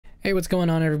Hey, what's going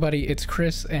on everybody? It's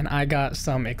Chris and I got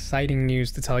some exciting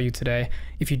news to tell you today.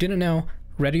 If you didn't know,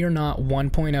 Ready or Not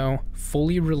 1.0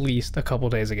 fully released a couple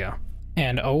days ago.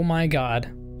 And oh my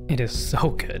god, it is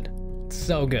so good.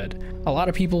 So good. A lot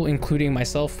of people, including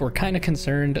myself, were kind of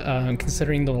concerned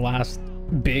considering the last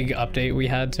big update we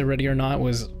had to Ready or Not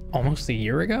was almost a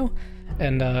year ago.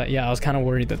 And yeah, I was kind of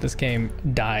worried that this game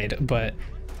died, but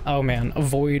oh man,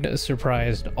 Void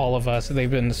surprised all of us.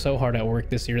 They've been so hard at work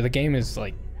this year. The game is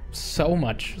like so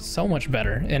much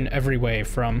better in every way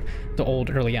from the old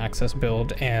early access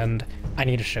build, and I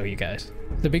need to show you guys.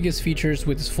 The biggest features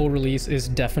with this full release is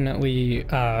definitely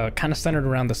kind of centered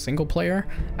around the single player,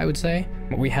 I would say.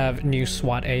 We have new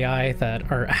SWAT AI that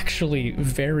are actually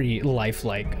very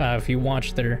lifelike. If you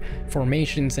watch their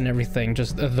formations and everything,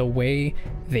 just the way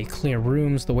they clear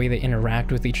rooms, the way they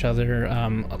interact with each other,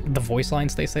 the voice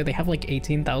lines they say, they have like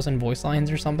 18,000 voice lines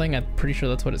or something. I'm pretty sure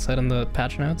that's what it said in the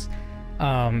patch notes.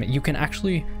 You can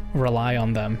actually rely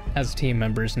on them as team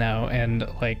members now, and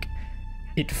like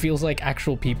it feels like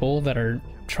actual people that are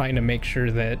trying to make sure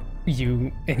that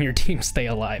you and your team stay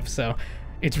alive, so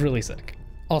it's really sick.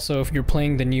 Also, if you're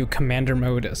playing the new Commander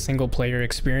mode single player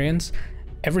experience,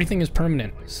 everything is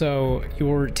permanent, so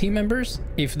your team members,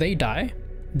 if they die,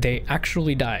 they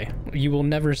actually die. You will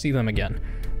never see them again.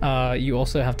 You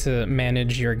also have to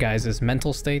manage your guys'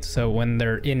 mental state, so when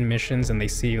they're in missions and they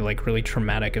see like really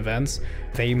traumatic events,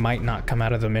 they might not come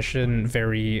out of the mission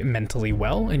very mentally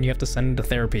well, and you have to send them to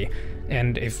therapy.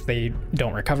 And if they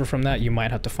don't recover from that, you might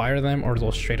have to fire them, or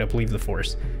they'll straight up leave the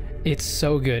force. It's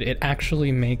so good. It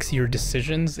actually makes your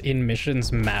decisions in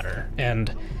missions matter,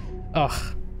 and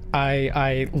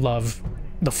I love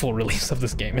the full release of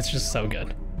this game. It's just so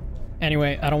good.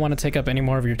 Anyway, I don't want to take up any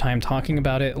more of your time talking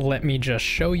about it. Let me just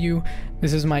show you.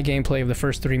 This is my gameplay of the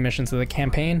first 3 missions of the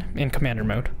campaign in Commander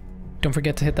mode. Don't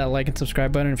forget to hit that like and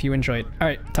subscribe button if you enjoyed.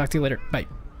 Alright, talk to you later. Bye.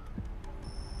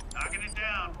 Knocking it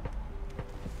down.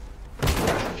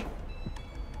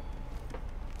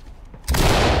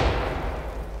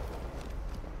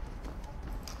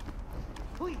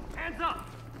 Please, hands up!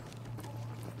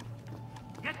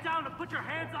 Get down and put your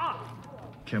hands up!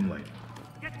 Kimley.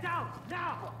 Get down,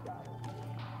 now!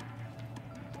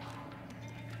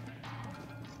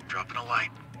 Dropping a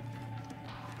light.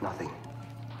 Nothing.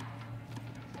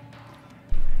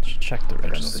 Should check the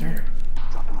register.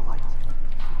 Dropping a light.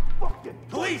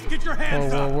 Police, get your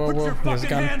hands up! Whoa, Put your he has a fucking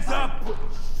gun. hands up!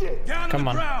 Down Come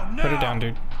on on, the ground, now! put it down,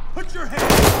 dude. Put your hands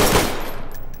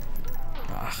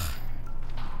up! Ugh.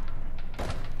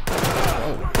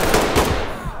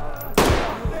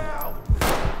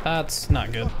 That's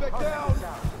not good.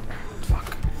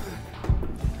 Fuck.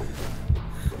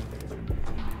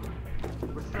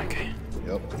 Okay.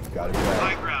 Yep, got it.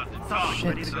 High ground, talk.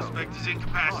 Shit. Suspect is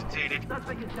incapacitated.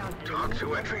 Talk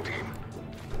to entry team.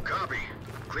 Copy.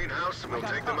 Clean house and we'll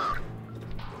take them out.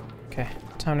 Okay,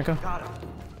 time to go. Got him.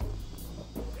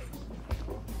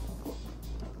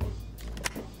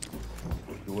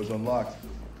 Door's unlocked.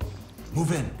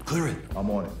 Move in. Clear it. I'm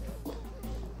on it.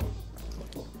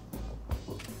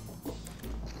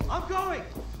 I'm going!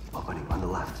 Opening on the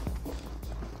left.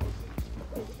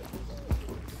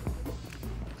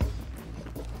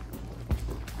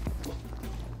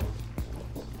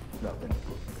 Nothing.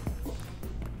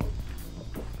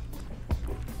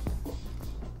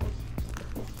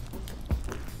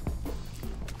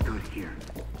 Good here.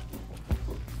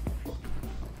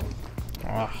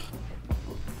 Ugh.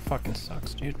 Fucking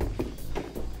sucks, dude.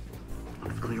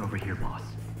 Looks clear over here, boss.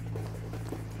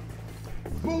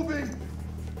 Moving!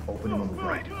 Open on the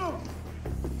right.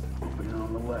 Opening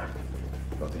on the left.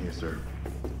 Nothing here, sir.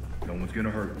 No one's gonna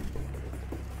hurt.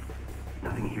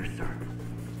 Nothing here, sir.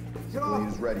 Civilian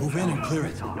is ready. Move in and clear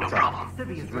it. No problem.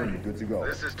 Civvy is ready. Good to go.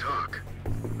 This is Talk.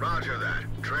 Roger that.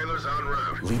 Trailer's en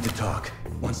route. Lead the talk.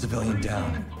 One civilian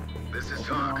down. This is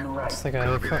Talk. It's like a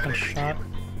Copy that, fucking entry shot. team.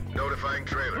 Notifying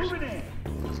trailers.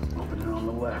 Opening on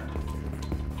the left.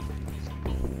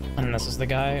 And this is the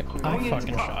guy I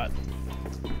fucking shot.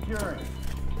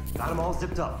 Got them all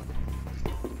zipped up.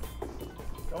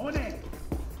 Going in!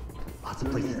 Lots of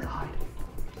places to hide.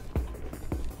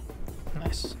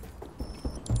 Nice.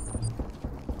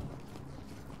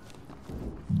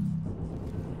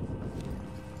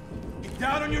 Get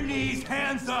down on your knees,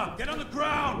 hands up! Get on the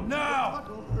ground, now!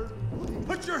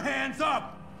 Put your hands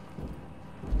up!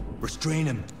 Restrain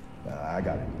him. I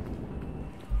got it.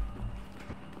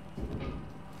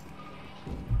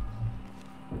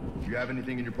 Do you have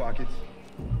anything in your pockets?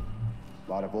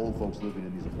 A lot of old folks living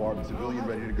in these apartments. Civilian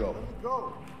ready to go.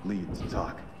 Lead to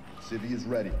Talk. Civvy is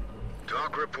ready.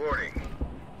 Talk reporting.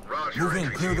 Roger. Move in,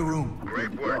 entry clear the team. room.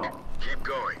 Great work. Keep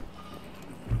going.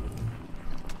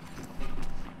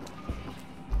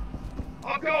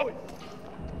 I'll go.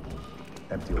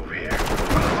 Empty over here.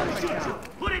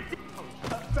 Put it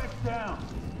suspect down.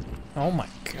 Oh my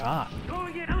god.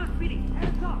 Going in, LSPD.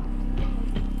 Hands up.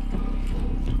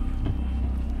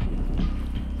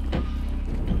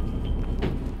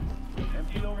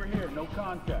 Empty over here. No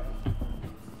contact.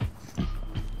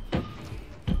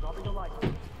 Dropping the light.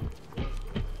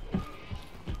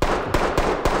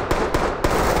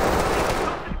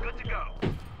 Good to go.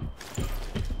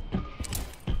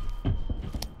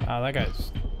 Wow, that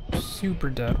guy's super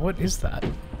dead. What is that?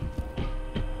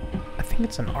 I think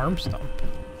it's an arm stump.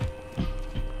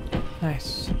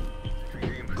 Nice.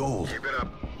 Gold. Keep it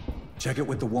up. Check it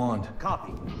with the wand.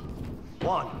 Copy.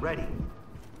 Wand ready.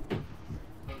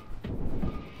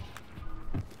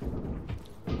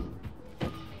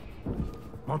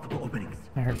 Multiple openings.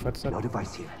 I heard footsteps. No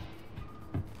device here.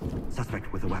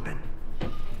 Suspect with a weapon.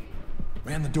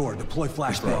 Ran the door. Deploy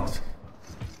flashbangs.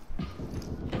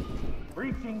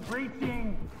 Breaching,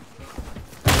 breaching.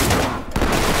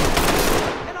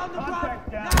 And on the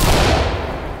Contact down.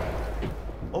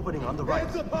 Opening on the right.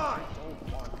 Hands up high!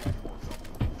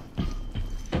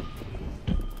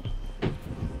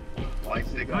 Light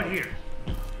stick Good on. here.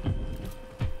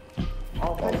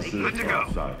 All Good to go.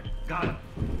 outside. Got him.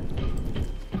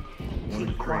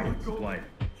 Keep quiet. Supply.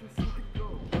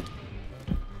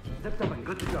 Zipped up and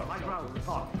good to go. High ground.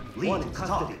 Talk. Lead in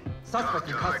custody. Talk Suspect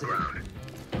to in high custody. ground.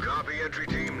 Copy entry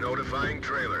team notifying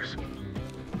trailers.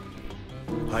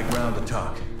 High ground to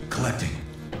talk. Collecting.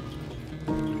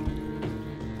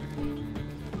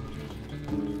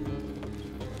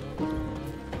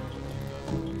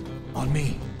 On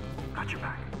me. Got your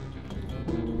back.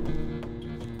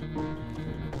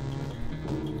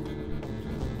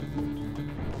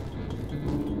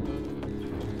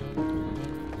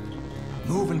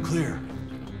 Move and clear.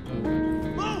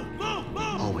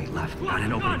 Hallway left. Got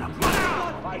an opening up.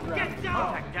 Get down.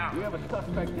 Contact down. We have a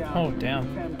suspect down. Oh,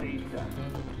 damn. 10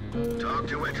 ASAP. Talk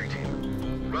to entry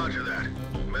team. Roger that.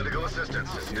 Medical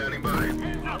assistance is standing by.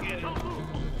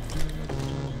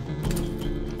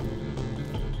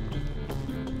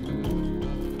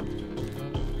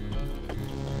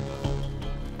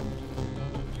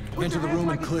 Enter the room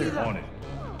and clear. On it.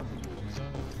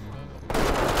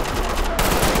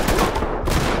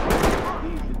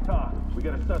 Lead to talk. We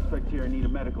got a suspect here and need a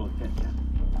medical attention.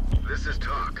 This is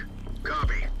talk.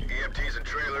 Copy. EMTs and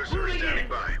trailers are standing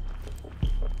by.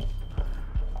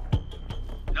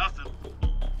 Nothing.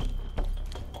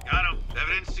 Got him.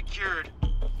 Evidence secured.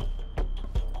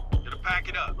 Gonna pack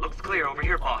it up. Looks clear over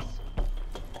here, boss.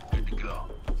 Good to go.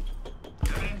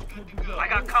 Evidence good to go. I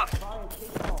got cuffs.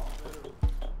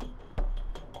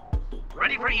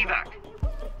 Ready for evac.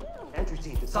 Entry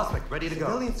team. Suspect ready to go.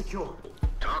 Civilian secure.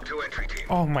 Talk to entry team.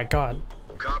 Oh my god.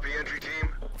 Copy entry team.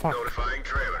 Fuck. Notifying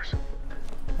trailers.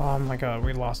 Oh my god,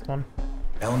 we lost one.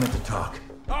 Element to talk.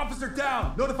 Officer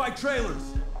down. Notify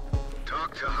trailers.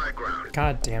 Talk to high ground.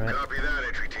 God damn it. Copy that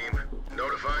entry team.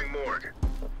 Notifying morgue.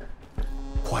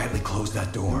 Quietly close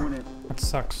that door. That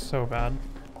sucks so bad.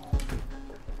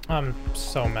 I'm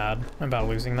so mad about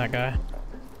losing that guy.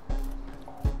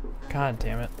 God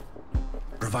damn it.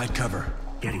 Provide cover.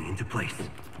 Getting into place.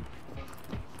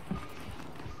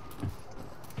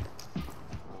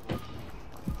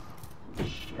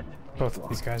 Both of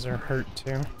these guys are hurt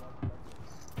too.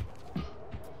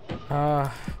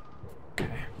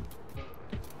 Okay.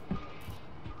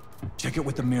 Check it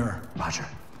with the mirror. Roger.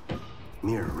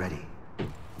 Mirror ready.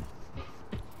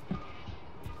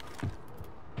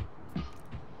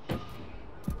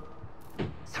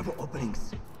 Several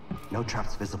openings. No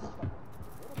traps visible.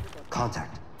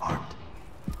 Contact armed.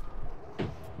 I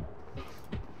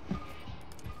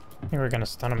think we're gonna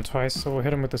stun him twice, so we'll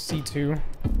hit him with the C2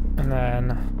 and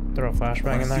then throw a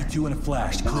flashbang in there. C2 and a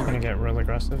flash. It's Clear gonna it. get real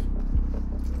aggressive.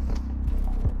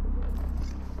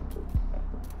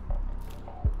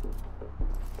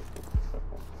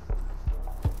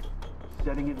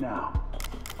 Setting it now.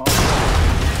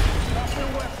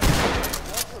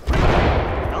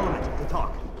 Element to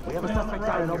talk. We have a suspect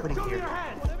got an opening here.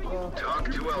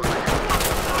 Talk to element.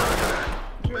 Roger that.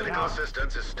 Medical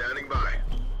assistance is standing by.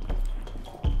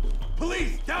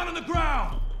 Police, down on the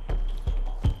ground.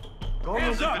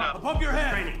 Hands up. Above your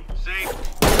head. Safe.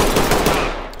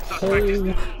 Suspect is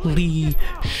down. Holy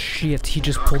shit, he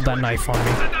just pulled that knife on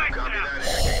me. Copy that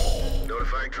entry team.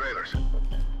 Notifying trailers.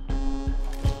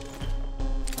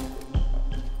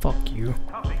 Fuck you.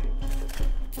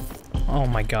 Oh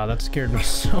my god, that scared me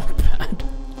so bad.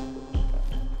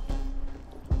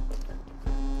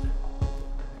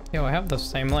 Yo, I have the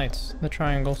same lights, the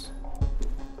triangles.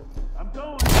 I'm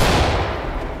going.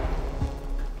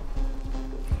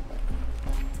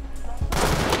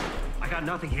 I got got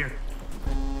nothing here.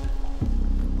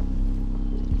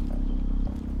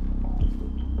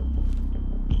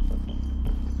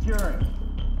 Securing.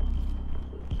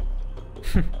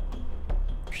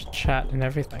 Just chat and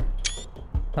everything.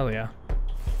 Hell yeah.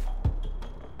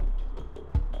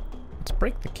 Let's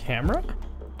break the camera?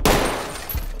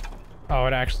 Oh,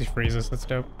 it actually freezes. That's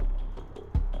dope.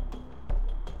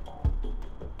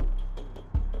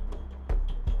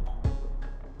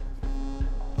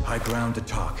 High ground to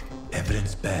talk.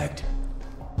 Evidence bagged.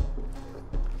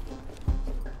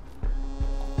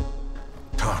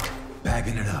 Talk.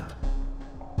 Bagging it up.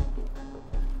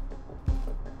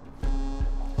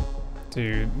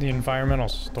 Dude, the environmental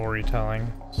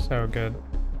storytelling, so good.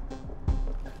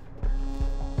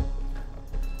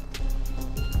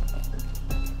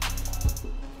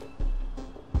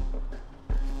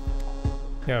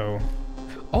 Yo.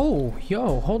 Oh,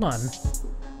 yo, hold on.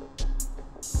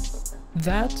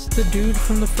 That's the dude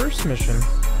from the first mission.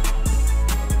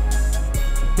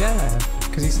 Yeah,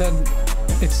 because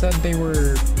it said they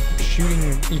were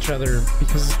shooting each other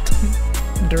because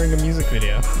during a music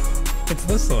video. It's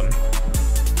this one.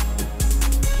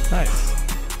 Nice.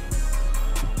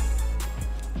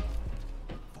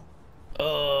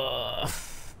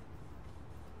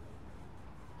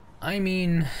 I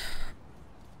mean,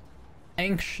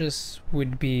 anxious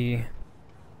would be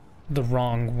the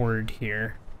wrong word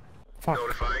here. Fuck.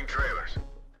 Notifying trailers.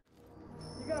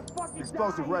 You got a fucking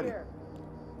Explosive guy ready. here.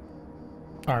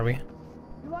 Are we?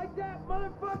 You like that,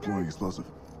 motherfucker? Deploying explosive.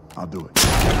 I'll do it.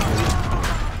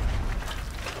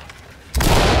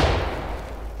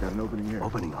 Got an opening here.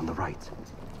 Opening on the right.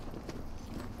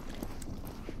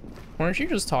 Weren't you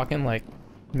just talking like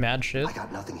mad shit? I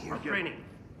got nothing here. Training.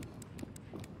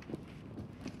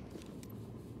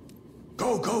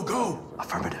 Go, go, go!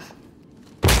 Affirmative.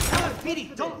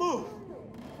 Petey, don't move.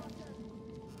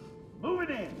 Move it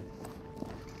in.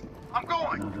 I'm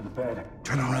going. Under the bed.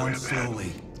 Turn around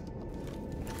slowly.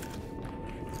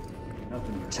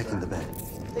 Nothing. Checking the bed.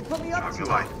 They put me up Talk to to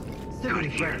light. Good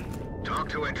here. Talk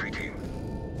to entry team.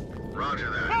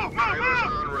 Roger that.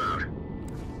 Trailers en route.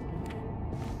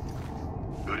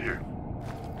 Good here.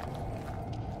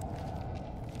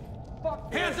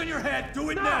 Hands on your head. Do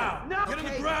it now. Get on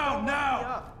the ground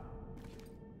now.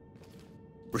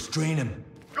 Restrain him.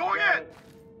 Going in.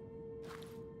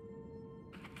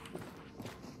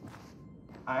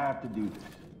 I have to do this.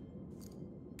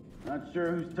 Not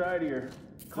sure who's tidier.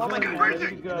 Call my Ready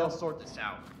breathing. to go. sort this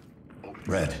out.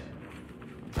 Red.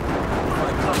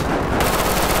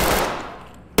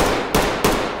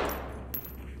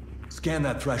 Scan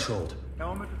that threshold.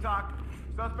 Helmet to talk.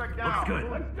 Suspect down. Looks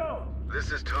good. Let's go.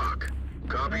 This is talk.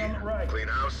 Copy. On the right. Clean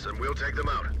house and we'll take them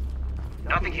out.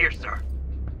 Nothing here, sir.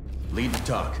 Lead to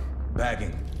talk.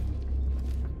 Bagging.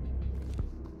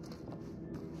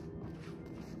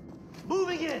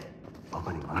 Moving in.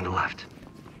 Opening on the left.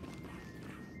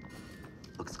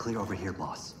 Looks clear over here,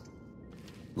 boss.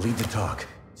 Lead to talk.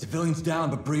 Civilians down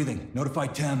but breathing. Notify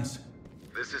Thames.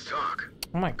 This is talk.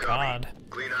 Oh my god.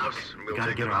 Clean house and we'll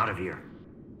Gotta take get them her out. out of here.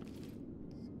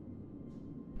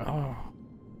 Oh.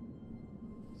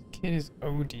 This kid is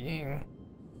ODing.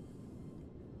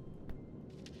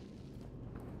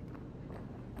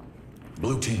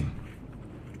 Blue team.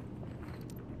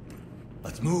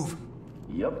 Let's move.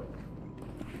 Yep.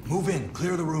 Move in.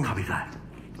 Clear the room. Copy that.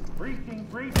 Breaching,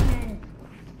 breaching.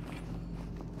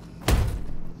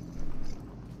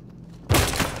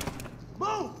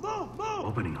 Move, move, move.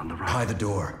 Opening on the right. Hide the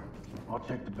door. I'll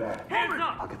check the back. Hands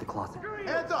up! I'll get the closet.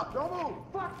 Hands up! Don't move!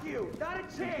 Fuck you. Not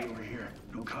a chance. Over here.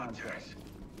 No contact.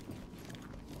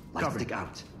 Light stick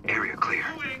out. Area clear.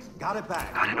 Got it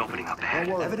back. Got an opening up ahead.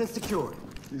 Evidence secured.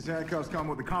 These handcuffs come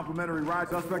with a complimentary ride.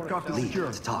 Suspect cuffed and Lead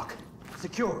secure. to talk.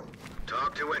 Secured.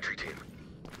 Talk to entry team.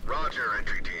 Roger,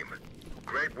 entry team.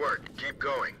 Great work. Keep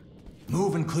going.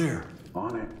 Move and clear.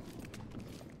 On it.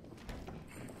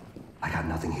 I got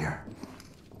nothing here.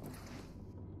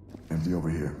 Empty over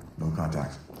here. No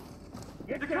contacts.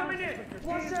 They're coming in.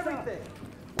 Flush everything.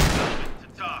 To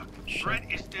talk.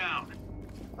 Brent is down.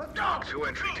 Talk to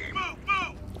entry team.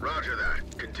 Move! Roger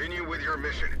that. Continue with your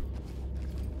mission.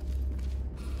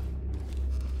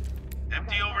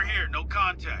 Empty over here, no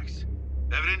contacts.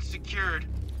 Evidence secured.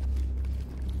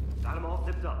 Got them all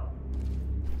zipped up.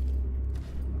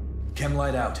 Chem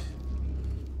light out.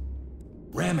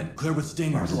 Ram it. Clear with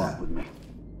stingers. Walk with me.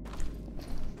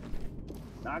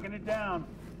 Knocking it down.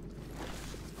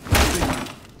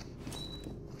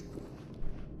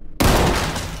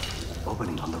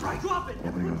 Opening on the right. Drop it.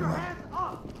 Opening on Put the your left. hands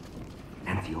up.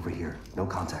 Empty over here. No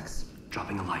contacts.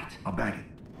 Dropping a light. I'll bag it.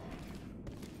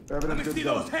 Let Evidence me good see to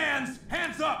go. those hands.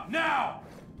 Hands up now.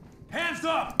 Hands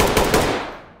up!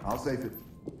 I'll safe it.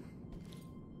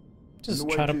 Just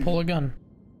try to pull a gun,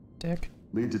 dick.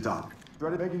 Lead to TOC.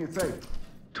 Ready, making it safe.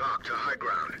 TOC to high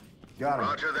ground. Got him.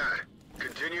 Roger that.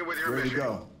 Continue with your Ready to mission.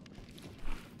 go.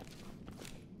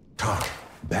 TOC,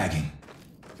 bagging.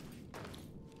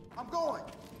 I'm going.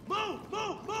 Move!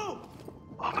 Move! Move!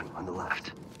 Open on the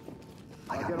left.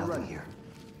 I got get it nothing right. here.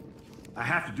 I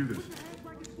have to do this.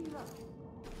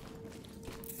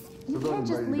 You Civilian can't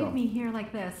just ready to leave go. me here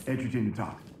like this. Entry team to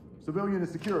TOC. Civilian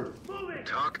is secured.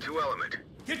 TOC to element.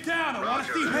 Get down! I want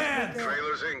to see Roger. hands!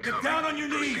 Trailers incoming. Get down on your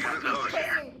knees! Proceed with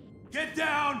caution. Get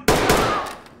down!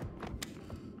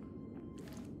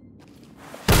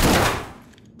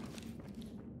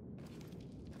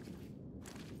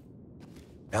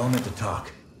 Element to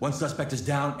TOC. One suspect is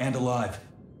down and alive.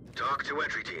 TOC to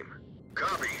entry team.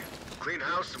 Copy. Clean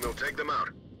house and we'll take them out.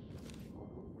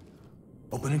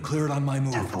 Open and clear it on my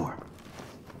move. 10-4.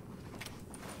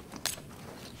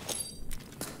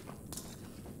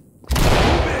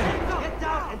 Get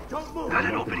down and don't move! Got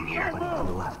an opening here. Opening on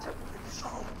the left.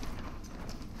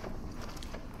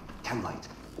 10 light.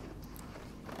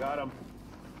 Got him.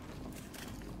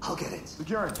 I'll get it.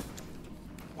 Securing.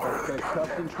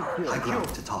 High ground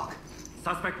to TOC.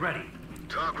 Suspect ready.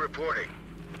 TOC reporting.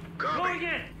 Copy. Going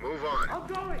in. Move on. I'm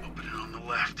going! Open it on the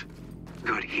left.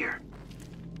 Good here.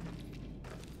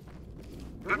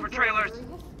 Good for trailers.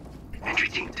 Entry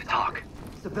team to TOC.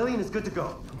 Civilian is good to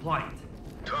go. Compliant.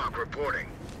 TOC reporting.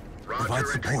 Provide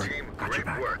Roger, entry support. team. Got your Great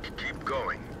back. work. Keep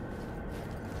going.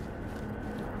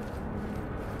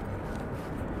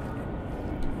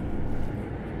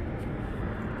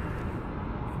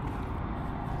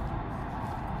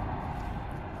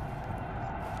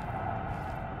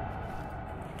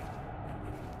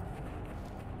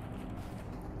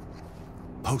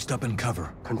 Post up and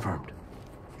cover. Confirmed.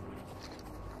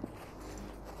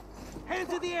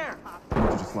 Hands in the air! I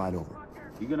want you to slide over.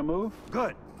 You gonna move?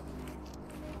 Good.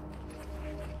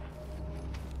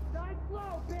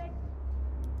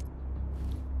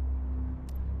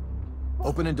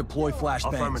 Open and deploy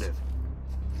flashbangs. Affirmative.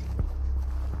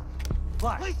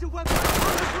 Flash. Place your weapon on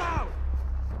the ground!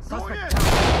 Suspect.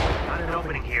 Got an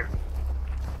opening here.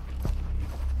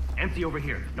 Empty over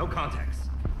here. No contacts.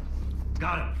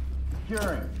 Got him.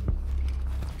 Securing.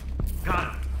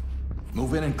 Got him.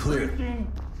 Move in and clear.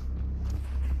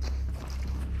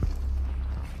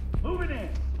 Moving in.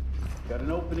 Got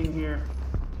an opening here.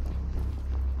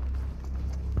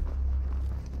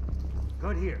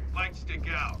 Good here. Light stick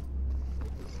out.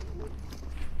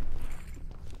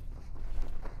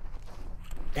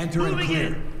 Enter and Moving clear.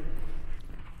 in.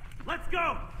 Let's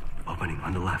go. Opening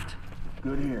on the left.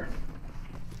 Good here.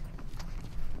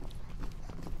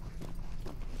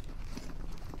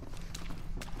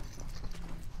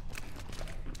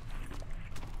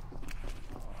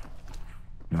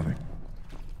 Nothing.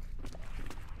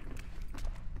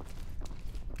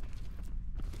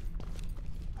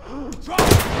 Drop!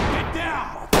 Get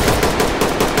down!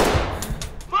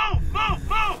 Move! Move!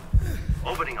 Move!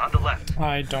 Opening on the left.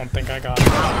 I don't think I got it.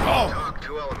 TOC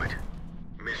to element.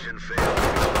 Mission failed.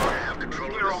 I have control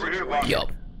of the situation.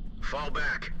 Yup. Fall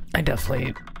back. I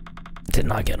definitely did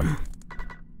not get him.